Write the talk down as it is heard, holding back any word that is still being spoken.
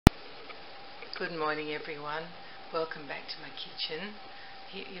Good morning everyone, welcome back to my kitchen.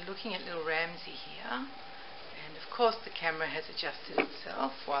 You're looking at little Ramsey here, and of course the camera has adjusted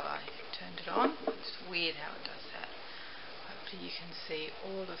itself while I turned it on. It's weird how it does that. Hopefully you can see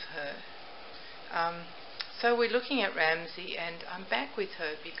all of her. So we're looking at Ramsey, and I'm back with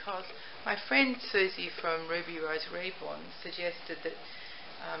her because my friend Susie from Ruby Rose Reborn suggested that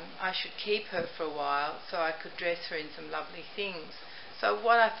I should keep her for a while so I could dress her in some lovely things. So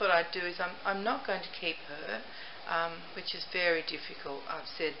what I thought I'd do is I'm not going to keep her, which is very difficult. I've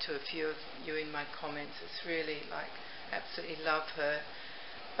said to a few of you in my comments, it's really like absolutely love her,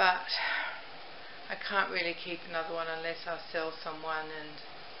 but I can't really keep another one unless I sell someone, and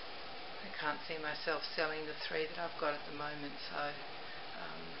I can't see myself selling the 3 that I've got at the moment. So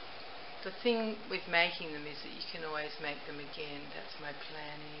the thing with making them is that you can always make them again. That's my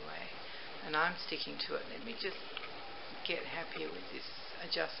plan anyway, and I'm sticking to it. Let me just get happier with this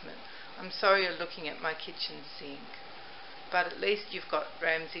adjustment. I'm sorry you're looking at my kitchen sink, but at least you've got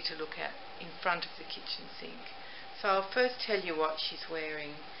Ramsey to look at in front of the kitchen sink. So I'll first tell you what she's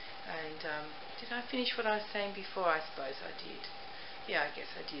wearing. And did I finish what I was saying before? I suppose I did. Yeah, I guess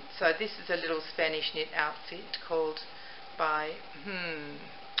I did. So this is a little Spanish knit outfit called by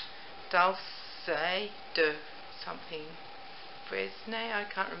Dulce de something Fresne. I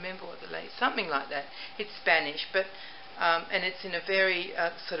can't remember what the late, something like that. It's Spanish, but and it's in a very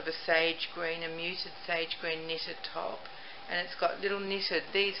sort of a sage green, a muted sage green knitted top, and it's got little knitted,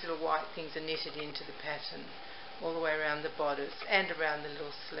 these little white things are knitted into the pattern all the way around the bodice and around the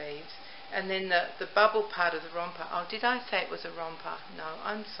little sleeves. And then the bubble part of the romper, oh, did I say it was a romper? No,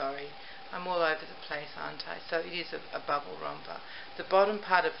 I'm sorry. I'm all over the place, aren't I? So it is a bubble romper. The bottom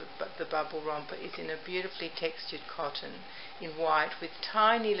part of the bubble romper is in a beautifully textured cotton in white with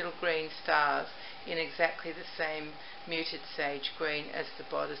tiny little green stars in exactly the same muted sage green as the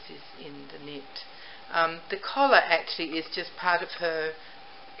bodice is in the knit. The collar actually is just part of her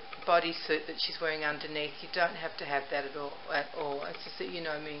bodysuit that she's wearing underneath. You don't have to have that at all. It's just that, you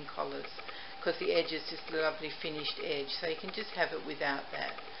know me in collars, because the edge is just a lovely finished edge, so you can just have it without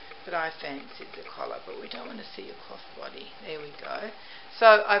that. But I fancied the collar, but we don't want to see your cloth body. There we go.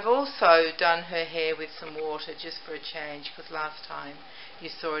 So I've also done her hair with some water just for a change, because last time you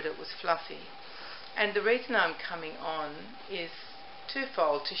saw it was fluffy. And the reason I'm coming on is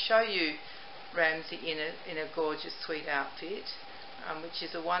twofold: to show you Ramsey in a gorgeous sweet outfit, which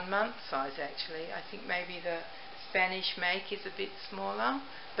is a 1 month size actually. I think maybe the Spanish make is a bit smaller,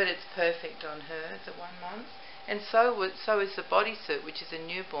 but it's perfect on her, the 1 month. And so is the bodysuit, which is a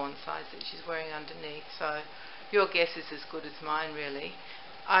newborn size that she's wearing underneath. So your guess is as good as mine, really.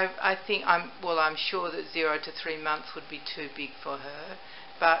 I think I'm sure that 0 to 3 months would be too big for her,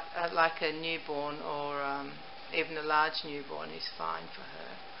 but like a newborn or even a large newborn is fine for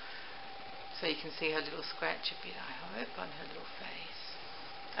her. So you can see her little scratch a bit, I hope, on her little face.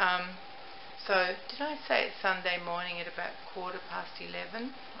 So did I say it's Sunday morning at about 11:15?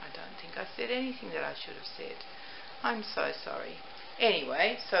 I don't think I said anything that I should have said. I'm so sorry.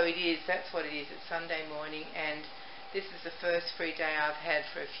 Anyway, so it is, that's what it is. It's Sunday morning, and this is the first free day I've had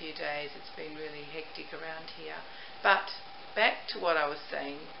for a few days. It's been really hectic around here. But back to what I was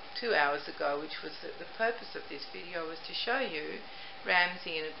saying 2 hours ago, which was that the purpose of this video was to show you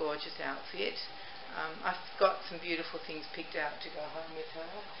Ramsey in a gorgeous outfit. I've got some beautiful things picked out to go home with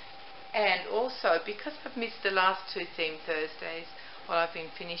her. And also, because I've missed the last 2 theme Thursdays while I've been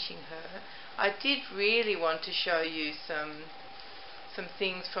finishing her, I did really want to show you some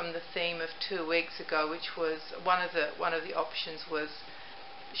things from the theme of 2 weeks ago, which was one of the options was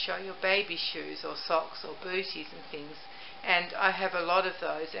show your baby shoes or socks or booties and things. And I have a lot of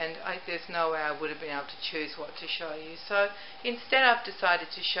those, and there's no way I would have been able to choose what to show you. So instead I've decided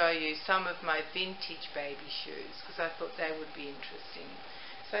to show you some of my vintage baby shoes, because I thought they would be interesting.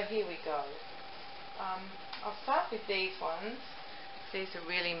 So here we go. I'll start with these ones. These are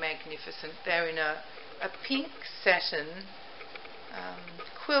really magnificent. They're in a pink satin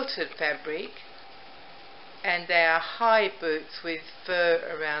quilted fabric, and they are high boots with fur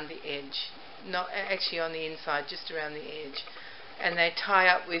around the edge. Not actually on the inside, just around the edge. And they tie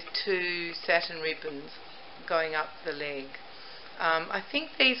up with 2 satin ribbons going up the leg. I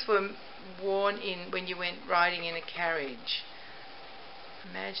think these were worn when you went riding in a carriage.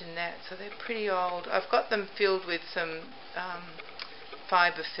 Imagine that. So they're pretty old. I've got them filled with some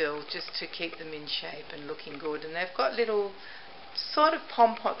fibre fill just to keep them in shape and looking good. And they've got little sort of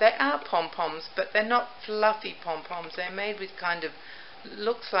pom-poms. They are pom-poms, but they're not fluffy pom-poms. They're made with kind of,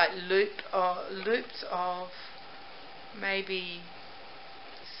 looks like loops of maybe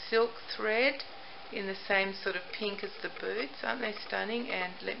silk thread in the same sort of pink as the boots. Aren't they stunning?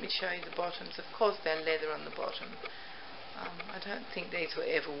 And let me show you the bottoms. Of course they're leather on the bottom. I don't think these were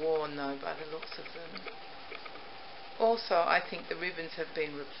ever worn though by the looks of them. Also, I think the ribbons have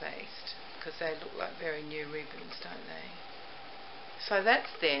been replaced because they look like very new ribbons, don't they? So that's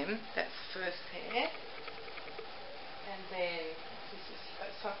them. That's the first pair. And then this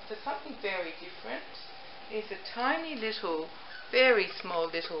is something very different. These are tiny little, very small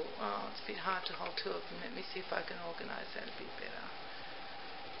little, oh, it's a bit hard to hold two of them. Let me see if I can organise that a bit better.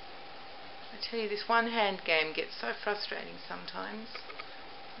 I tell you, this one-hand game gets so frustrating sometimes.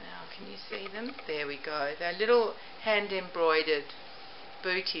 Now, can you see them? There we go. They're little hand-embroidered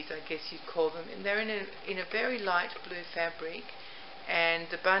booties, I guess you'd call them. And they're in a very light blue fabric. And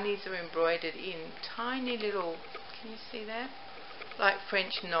the bunnies are embroidered in tiny little, can you see that? Like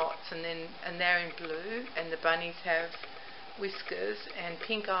French knots, and they're in blue, and the bunnies have whiskers and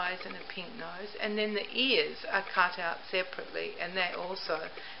pink eyes and a pink nose, and then the ears are cut out separately, and they also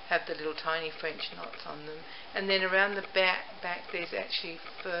have the little tiny French knots on them. And then around the back there's actually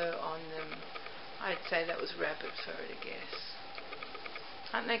fur on them. I'd say that was rabbit fur, I guess.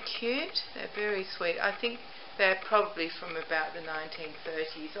 Aren't they cute? They're very sweet. I think they're probably from about the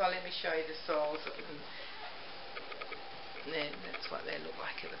 1930s. Oh, let me show you the soles of them. Then that's what they look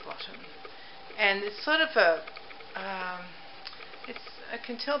like at the bottom. And it's sort of a, I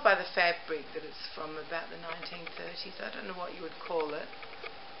can tell by the fabric that it's from about the 1930s. I don't know what you would call it.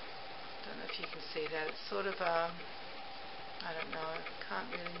 I don't know if you can see that. It's sort of a, I don't know, I can't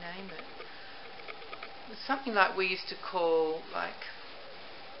really name it. It's something like we used to call, like,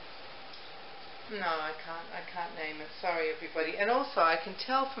 no, I can't name it. Sorry, everybody. And also, I can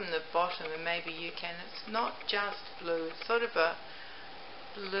tell from the bottom, and maybe you can, it's not just blue. It's sort of a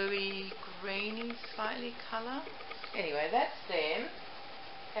bluey, greeny, slightly colour. Anyway, that's them.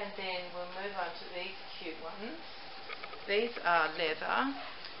 And then we'll move on to these cute ones. These are leather,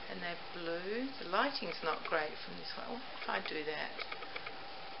 and they're blue. The lighting's not great from this one. What if I do that?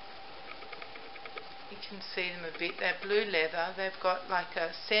 You can see them a bit. They're blue leather. They've got like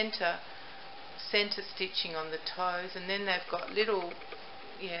a centre stitching on the toes, and then they've got little,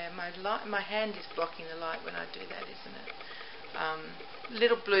 yeah, my hand is blocking the light when I do that, isn't it?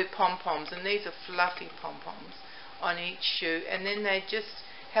 Little blue pom-poms, and these are fluffy pom-poms on each shoe, and then they just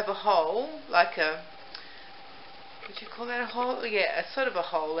have a hole, like a, would you call that a hole? Yeah, a sort of a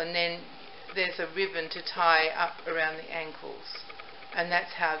hole, and then there's a ribbon to tie up around the ankles, and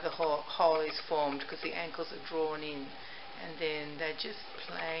that's how the hole is formed, because the ankles are drawn in, and then they're just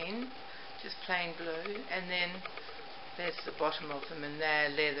plain blue, and then there's the bottom of them, and they're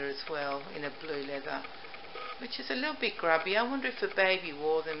leather as well, in a blue leather, which is a little bit grubby. I wonder if a baby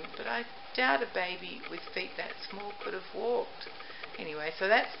wore them, but I doubt a baby with feet that small could have walked. Anyway, so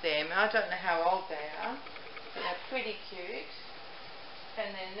that's them. I don't know how old they are, but they're pretty cute.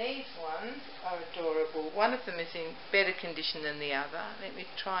 And then these ones are adorable. One of them is in better condition than the other. Let me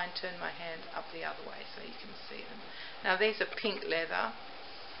try and turn my hand up the other way so you can see them. Now these are pink leather,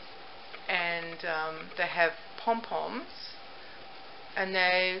 and they have pom-poms, and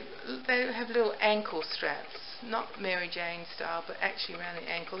they have little ankle straps, not Mary Jane style, but actually around the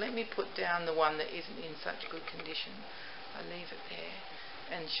ankle. Let me put down the one that isn't in such good condition. I'll leave it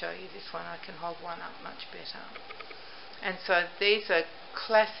there and show you this one. I can hold one up much better. And so these are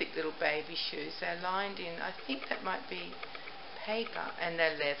classic little baby shoes. They're lined in, I think that might be paper, and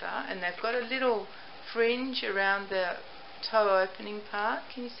they're leather, and they've got a little fringe around the toe opening part.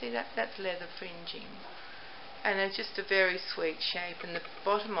 Can you see that? That's leather fringing, and they're just a very sweet shape, and the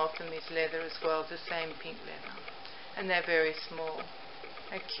bottom of them is leather as well, the same pink leather, and they're very small.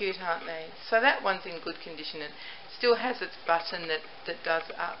 They're cute, aren't they? So that one's in good condition. It still has its button that does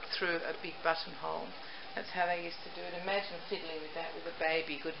up through a big buttonhole. That's how they used to do it. Imagine fiddling with that with a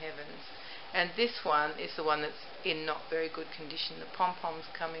baby, good heavens. And this one is the one that's in not very good condition. The pom-pom's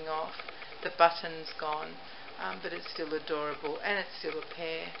coming off, the button's gone, but it's still adorable, and it's still a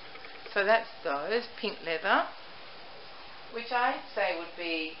pair. So that's those, pink leather, which I'd say would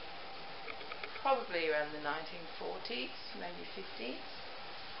be probably around the 1940s, maybe 50s.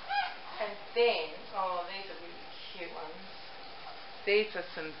 And then, oh, these are really cute ones. These are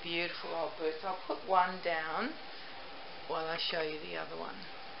some beautiful old boots. I'll put one down while I show you the other one.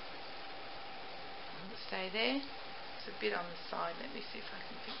 Stay there. It's a bit on the side. Let me see if I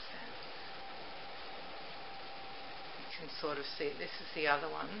can fix that. You can sort of see it. This is the other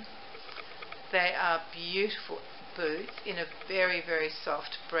one. They are beautiful boots in a very, very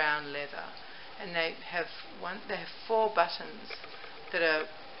soft brown leather, and they have 4 buttons that are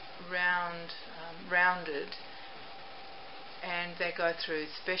rounded, and they go through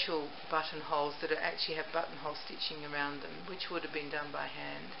special buttonholes that actually have buttonhole stitching around them, which would have been done by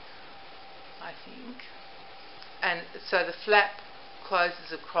hand, I think. And so the flap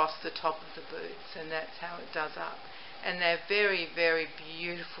closes across the top of the boots, and that's how it does up. And they're very, very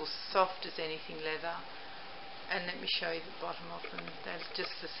beautiful, soft as anything leather. And let me show you the bottom of them. They're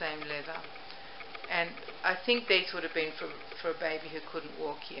just the same leather. And I think these would have been for a baby who couldn't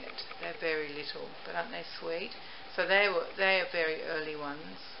walk yet. They're very little, but aren't they sweet? So they are very early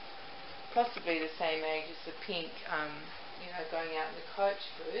ones, possibly the same age as the pink, going out in the coach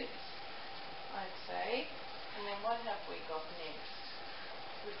boots, I'd say. And then what have we got next?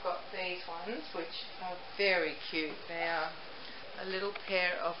 We've got these ones, which are very cute. They are a little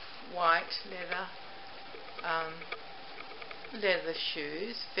pair of white leather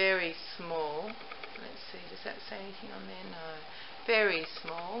shoes, very small. Let's see, does that say anything on there? No. Very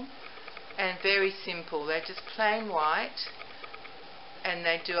small and very simple. They're just plain white, and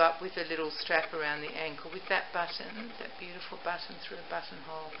they do up with a little strap around the ankle with that button, that beautiful button through a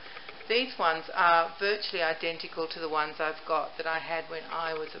buttonhole. These ones are virtually identical to the ones I've got that I had when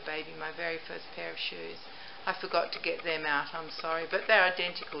I was a baby, my very first pair of shoes. I forgot to get them out, I'm sorry, but they're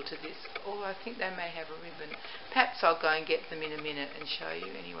identical to this. Oh, I think they may have a ribbon. Perhaps I'll go and get them in a minute and show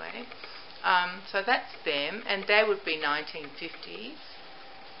you anyway. So that's them, and they would be 1950s.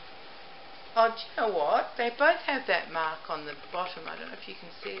 Oh, do you know what? They both have that mark on the bottom. I don't know if you can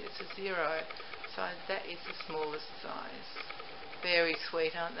see it. It's a 0. So that is the smallest size. Very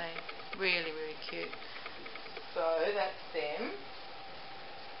sweet, aren't they? Really, really cute. So that's them.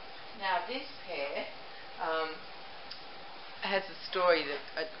 Now this pair has a story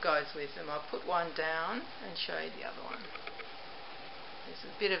that goes with them. I'll put one down and show you the other one. There's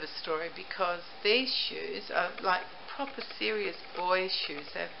a bit of a story because these shoes are like proper serious boys' shoes.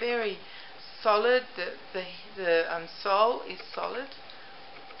 They're very solid. The sole is solid,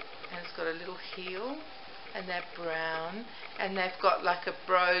 and it's got a little heel, and they're brown, and they've got like a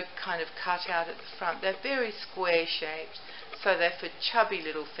brogue kind of cut out at the front. They're very square shaped, so they're for chubby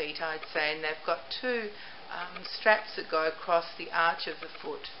little feet, I'd say, and they've got two straps that go across the arch of the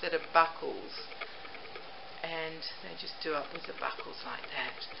foot that are buckles, and they just do up with the buckles like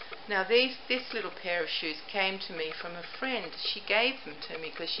that. Now this little pair of shoes came to me from a friend. She gave them to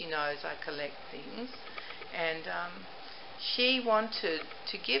me because she knows I collect things, and she wanted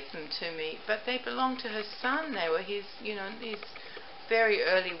to give them to me, but they belonged to her son. They were his very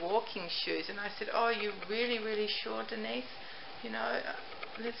early walking shoes, and I said, "Oh, are you really, really sure, Denise?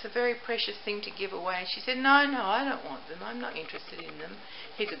 It's a very precious thing to give away." She said, no, I don't want them. I'm not interested in them.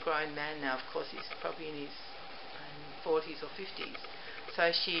 He's a grown man now, of course. He's probably in his 40s or 50s. So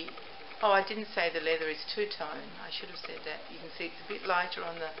I didn't say the leather is two-tone. I should have said that. You can see it's a bit lighter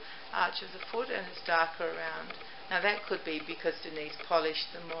on the arch of the foot and it's darker around. Now that could be because Denise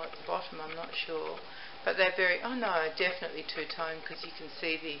polished them more at the bottom, I'm not sure. But they're definitely two-tone because you can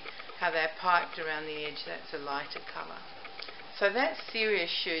see how they're piped around the edge. That's a lighter colour. So that's serious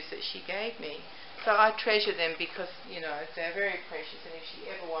shoes that she gave me. So I treasure them because, they're very precious, and if she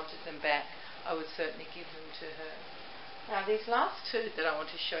ever wanted them back, I would certainly give them to her. Now these last two that I want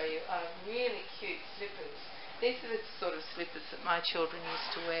to show you are really cute slippers. These are the sort of slippers that my children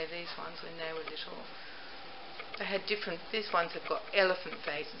used to wear, these ones, when they were little. They had these ones have got elephant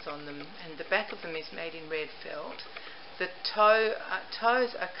faces on them, and the back of them is made in red felt. The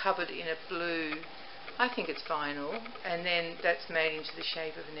toes are covered in a blue, I think it's vinyl, and then that's made into the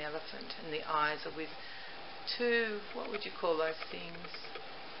shape of an elephant, and the eyes are with two, what would you call those things?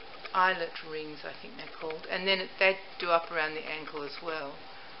 Eyelet rings, I think they're called, and then they do up around the ankle as well,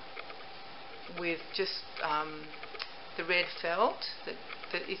 with just the red felt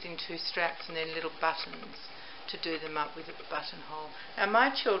that is in two straps, and then little buttons to do them up with a buttonhole. Now my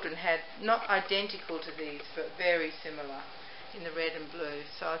children had, not identical to these, but very similar in the red and blue.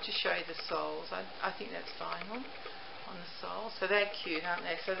 So I'll just show you the soles. I think that's vinyl on the sole. So they're cute, aren't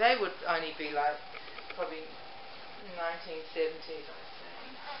they? So they would only be like probably 1970s, I'd say.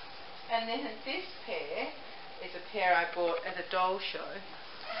 And then this pair is a pair I bought at a doll show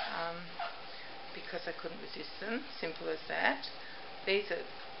because I couldn't resist them. Simple as that. These are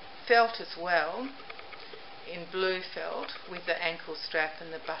felt as well, in blue felt with the ankle strap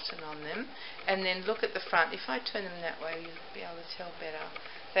and the button on them. And then look at the front. If I turn them that way, you'll be able to tell better.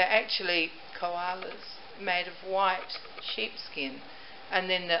 They're actually koalas made of white sheepskin, and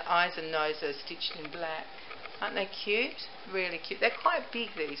then the eyes and nose are stitched in black. Aren't they cute? Really cute. They're quite big,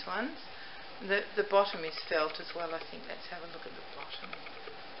 these ones. The bottom is felt as well, I think. Let's have a look at the bottom.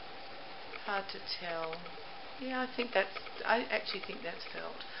 Hard to tell. Yeah, I actually think that's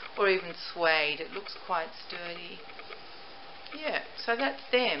felt, or even suede. It looks quite sturdy. Yeah, so that's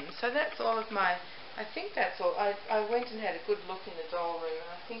them. So that's all of my, I think that's all. I went and had a good look in the doll room,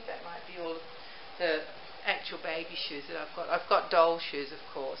 and I think that might be all of the actual baby shoes that I've got. I've got doll shoes, of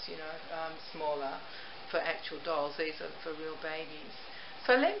course, you know, smaller for actual dolls. These are for real babies.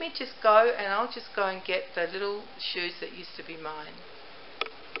 So let me just go, and I'll just go and get the little shoes that used to be mine.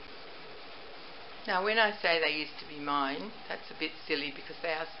 Now, when I say they used to be mine, that's a bit silly because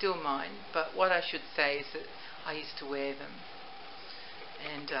they are still mine, but what I should say is that I used to wear them.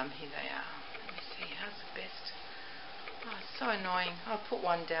 And here they are. Let me see, how's the best? Oh, it's so annoying. I'll put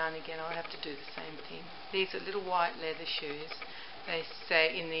one down again. I'll have to do the same thing. These are little white leather shoes. They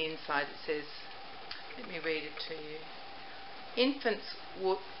say in the inside, it says, let me read it to you. Infants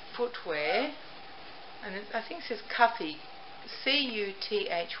footwear, and I think it says Cuffy, Cuthy,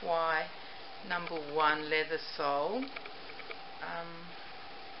 #1 leather sole.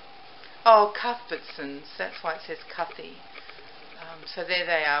 Cuthbertsons, that's why it says Cuffy. So there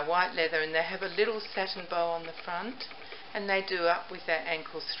they are, white leather, and they have a little satin bow on the front, and they do up with that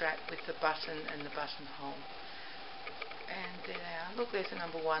ankle strap with the button and the buttonhole. And there they are. Look, there's a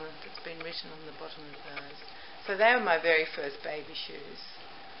 #1 that's been written on the bottom of those. So they were my very first baby shoes.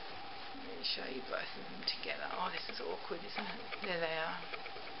 Let me show you both of them together. Oh, this is awkward, isn't it? There they are.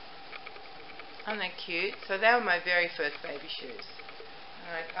 Aren't they cute? So they were my very first baby shoes.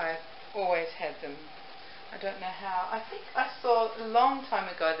 And I always had them. I don't know how. I think I saw a long time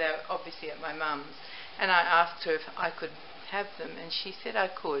ago, they were obviously at my mum's, and I asked her if I could have them, and she said I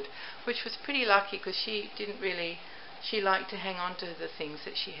could, which was pretty lucky because she liked to hang on to the things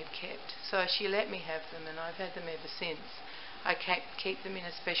that she had kept. So she let me have them, and I've had them ever since. I keep them in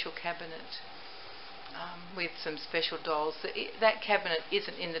a special cabinet with some special dolls. That cabinet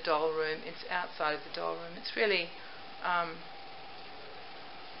isn't in the doll room, it's outside of the doll room. It's really...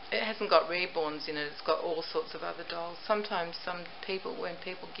 it hasn't got reborns in it, it's got all sorts of other dolls. Sometimes when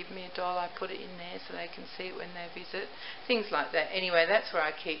people give me a doll, I put it in there so they can see it when they visit. Things like that. Anyway, that's where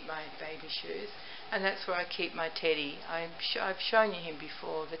I keep my baby shoes, and that's where I keep my teddy. I've shown you him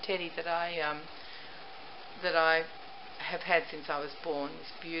before. The teddy that I have had since I was born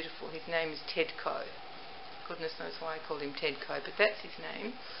is beautiful. His name is Tedco. Goodness knows why I called him Tedco, but that's his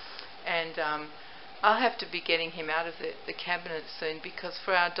name. And I'll have to be getting him out of the cabinet soon, because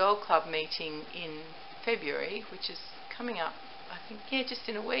for our doll club meeting in February, which is coming up, I think, just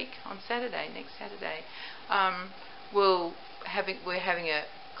in a week, on Saturday, next Saturday, we're having a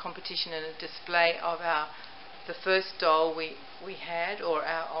competition and a display of the first doll we had, or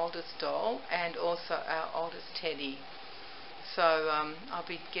our oldest doll, and also our oldest teddy. So I'll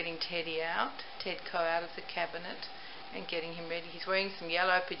be getting Tedco out of the cabinet, and getting him ready. He's wearing some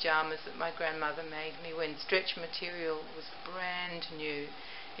yellow pyjamas that my grandmother made me when stretch material was brand new.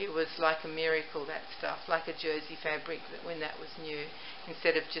 It was like a miracle, that stuff, like a jersey fabric when that was new,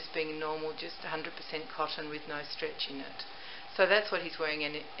 instead of just being normal, just 100% cotton with no stretch in it. So that's what he's wearing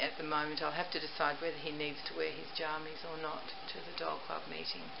at the moment. I'll have to decide whether he needs to wear his jammies or not to the doll club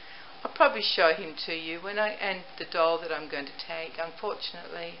meeting. I'll probably show him to you and the doll that I'm going to take.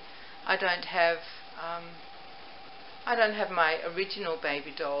 Unfortunately, I don't have my original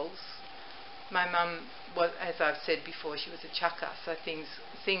baby dolls. My mum was, as I've said before, she was a chucker, so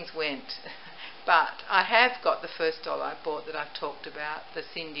things went. But I have got the first doll I bought that I've talked about, the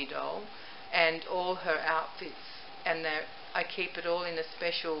Cindy doll, and all her outfits, and I keep it all in a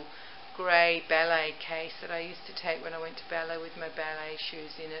special grey ballet case that I used to take when I went to ballet, with my ballet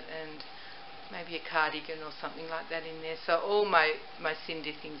shoes in it and maybe a cardigan or something like that in there. So all my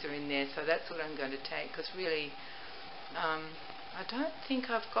Cindy things are in there, so that's what I'm going to take, because really I don't think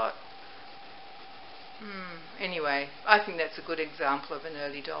I've got... Anyway, I think that's a good example of an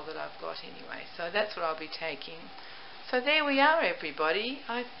early doll that I've got anyway. So that's what I'll be taking. So there we are, everybody.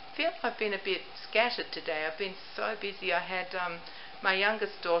 I feel I've been a bit scattered today. I've been so busy. I had my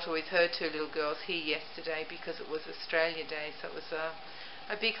youngest daughter with her two little girls here yesterday because it was Australia Day, so it was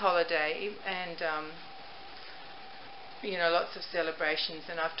a big holiday, and lots of celebrations,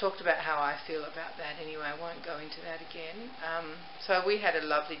 and I've talked about how I feel about that anyway. I won't go into that again. So we had a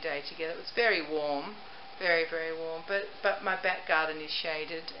lovely day together. It was very warm, very, very warm, but my back garden is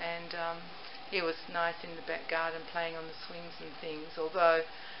shaded, and it was nice in the back garden playing on the swings and things, although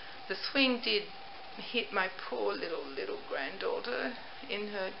the swing did hit my poor little granddaughter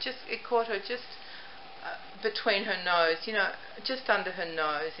it caught her just between her nose, just under her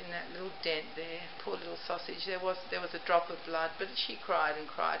nose, in that little dent there. Poor little sausage. There was a drop of blood, but she cried and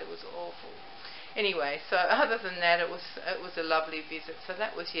cried. It was awful. Anyway, so other than that, it was a lovely visit. So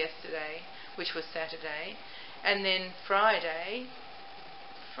that was yesterday, which was Saturday, and then Friday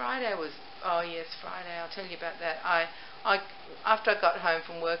was, oh yes, Friday. I'll tell you about that. after I got home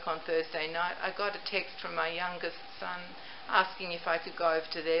from work on Thursday night, I got a text from my youngest son asking if I could go over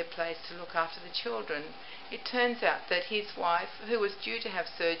to their place to look after the children. It turns out that his wife, who was due to have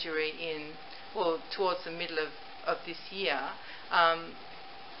surgery towards the middle of this year, it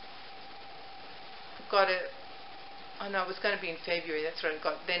was going to be in February, that's right,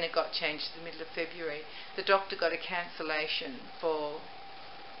 then it got changed to the middle of February. The doctor got a cancellation for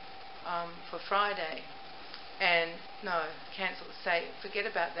Friday. And no, forget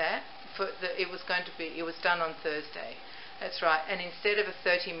about that. It was done on Thursday. That's right. And instead of a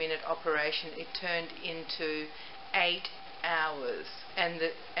 30-minute operation, it turned into 8 hours. And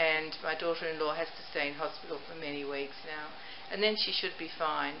my daughter-in-law has to stay in hospital for many weeks now. And then she should be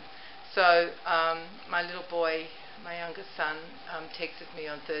fine. So my little boy, my youngest son, texted me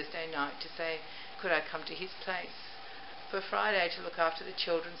on Thursday night to say, could I come to his place for Friday to look after the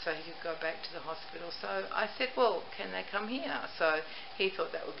children so he could go back to the hospital. So I said, well, can they come here? So he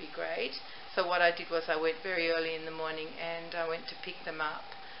thought that would be great. So what I did was I went very early in the morning and I went to pick them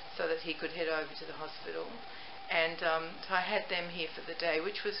up so that he could head over to the hospital. And so I had them here for the day,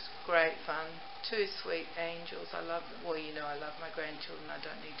 which was great fun. 2 sweet angels. I love my grandchildren. I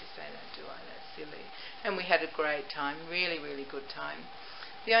don't need to say that, do I? That's silly. And we had a great time, really, really good time.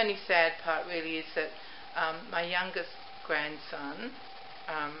 The only sad part really is that my youngest grandson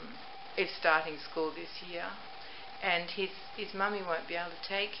is starting school this year, and his mummy won't be able to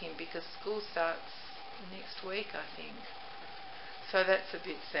take him because school starts next week, I think. So that's a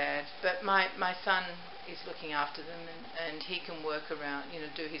bit sad. But my son is looking after them, and he can work around,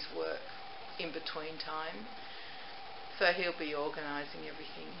 do his work in between time. So he'll be organising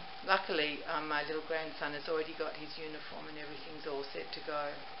everything. Luckily, my little grandson has already got his uniform and everything's all set to go.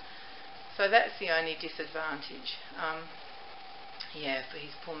 So that's the only disadvantage, for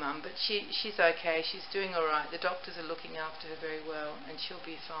his poor mum. But she's okay, she's doing all right. The doctors are looking after her very well and she'll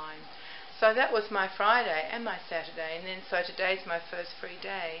be fine. So that was my Friday and my Saturday, and then so today's my first free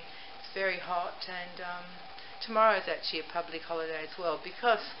day. It's very hot, and tomorrow is actually a public holiday as well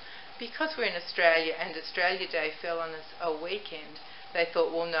because we're in Australia and Australia Day fell on a weekend. They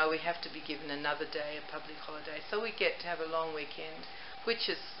thought, well, no, we have to be given another day, a public holiday. So we get to have a long weekend, which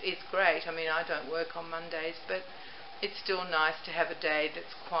is great. I mean, I don't work on Mondays, but it's still nice to have a day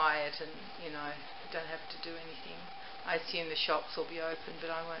that's quiet and, don't have to do anything. I assume the shops will be open, but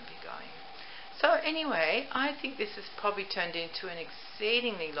I won't be going. So anyway, I think this has probably turned into an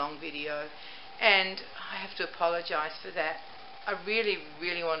exceedingly long video, and I have to apologise for that. I really,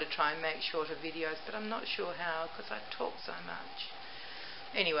 really want to try and make shorter videos, but I'm not sure how because I talk so much.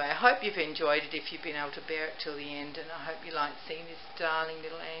 Anyway, I hope you've enjoyed it if you've been able to bear it till the end, and I hope you like seeing this darling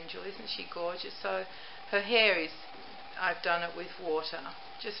little angel. Isn't she gorgeous? So her hair is, I've done it with water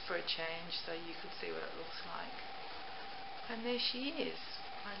just for a change so you could see what it looks like. And there she is,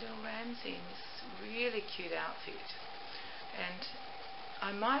 my little Ramsey in this really cute outfit. And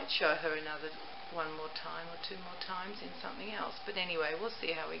I might show her one more time or 2 more times in something else, but anyway, we'll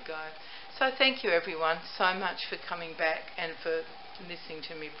see how we go. So thank you everyone so much for coming back and for listening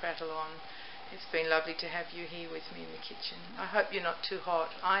to me prattle on. It's been lovely to have you here with me in the kitchen. I hope you're not too hot.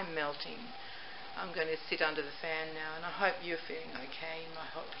 I'm melting. I'm going to sit under the fan now, and I hope you're feeling okay in my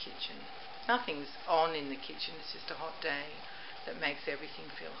hot kitchen. Nothing's on in the kitchen, it's just a hot day that makes everything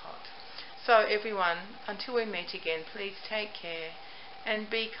feel hot. So everyone, until we meet again, please take care and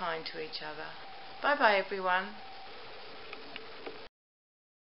be kind to each other. Bye bye everyone.